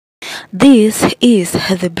This is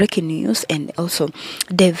the breaking news and also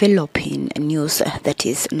developing news that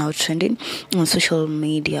is now trending on social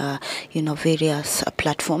media, various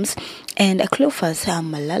platforms. And Cleophas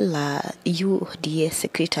Malala, UDA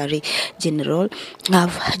Secretary General,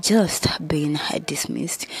 have just been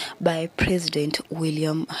dismissed by President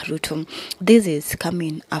William Ruto. This is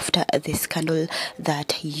coming after the scandal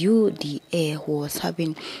that UDA was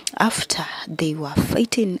having after they were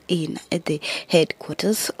fighting in the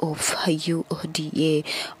headquarters of UDA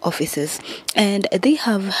offices, and they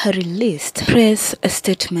have released press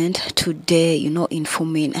statement today,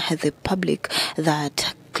 informing the public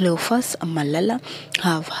that Cleophas Malala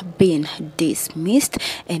have been dismissed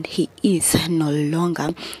and he is no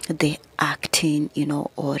longer the acting,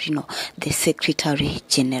 the Secretary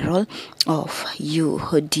General of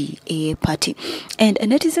UDA party. And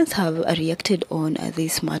netizens have reacted on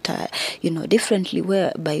this matter, differently,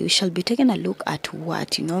 whereby we shall be taking a look at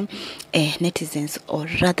what, netizens, or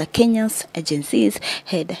rather Kenya's agencies,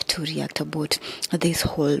 had to react about this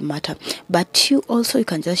whole matter. But you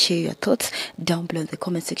can just share your thoughts down below in the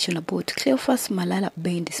comment section about Cleophas Malala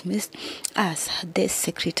being dismissed as the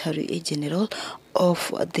Secretary General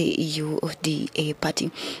of the UDA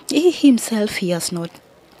party. He himself, he has not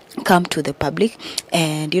come to the public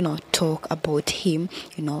and talk about him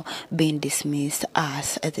being dismissed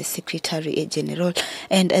as the Secretary General.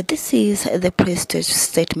 And this is the press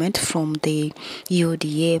statement from the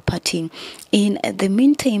UDA party. In the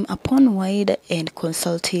meantime, upon wide and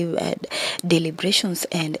consultative deliberations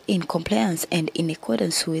and in compliance and in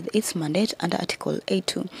accordance with its mandate under Article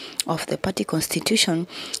 82 of the party constitution,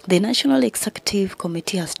 the National Executive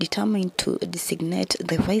Committee has determined to designate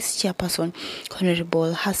the Vice Chairperson,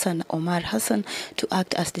 Honorable Hassan Omar Hassan, to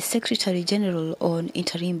act as the Secretary General on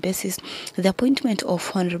interim basis. The appointment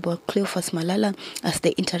of Honorable Cleophas Malala as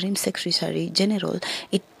the interim Secretary General,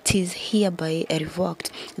 it is hereby revoked.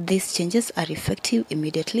 These changes are effective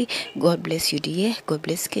immediately. God bless UDA. God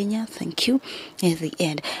bless Kenya. Thank you. At the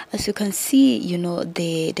end, as you can see,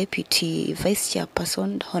 the Deputy Vice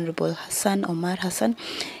Chairperson, Honorable Hassan Omar Hassan,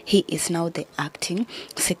 he is now the acting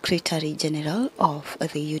Secretary General of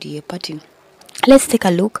the UDA party. Let's take a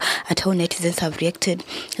look at how netizens have reacted.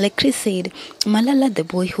 Like Chris said, Malala, the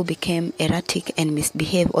boy who became erratic and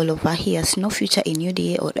misbehaved all over, he has no future in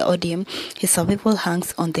UDA or ODM. His survival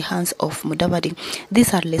hangs on the hands of Mudavadi.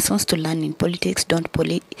 These are lessons to learn in politics. Don't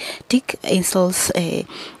politic insults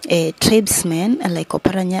tribesmen like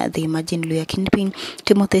Oparanya, the Imagine Luya Kingpin.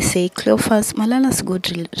 Timothy say Cleophas Malala's good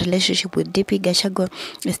relationship with DP Gachagua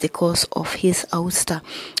is the cause of his ouster.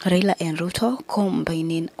 Raila and Ruto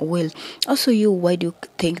combining well. Also, why do you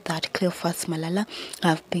think that Cleophas Malala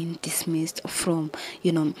have been dismissed from,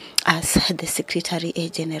 as the Secretary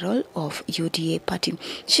General of UDA party?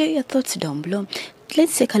 Share your thoughts down below.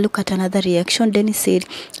 Let's take a look at another reaction. Dennis said,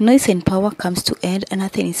 noise and power comes to end and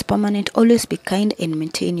nothing is permanent. Always be kind and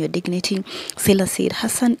maintain your dignity. Sela said,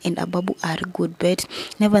 Hassan and Ababu are good bet.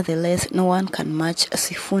 Nevertheless, no one can match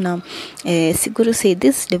Sifuna. Siguru said,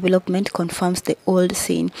 this development confirms the old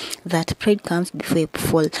saying that pride comes before a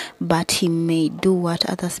fall, but he may do what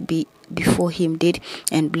others before him did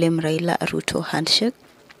and blame Raila Ruto handshake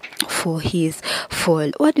for his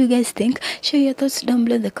fall. What do you guys think? Share your thoughts down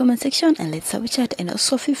below in the comment section and let's have a chat. And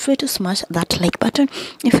also feel free to smash that like button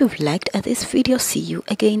if you've liked this video. See you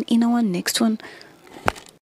again in our next one.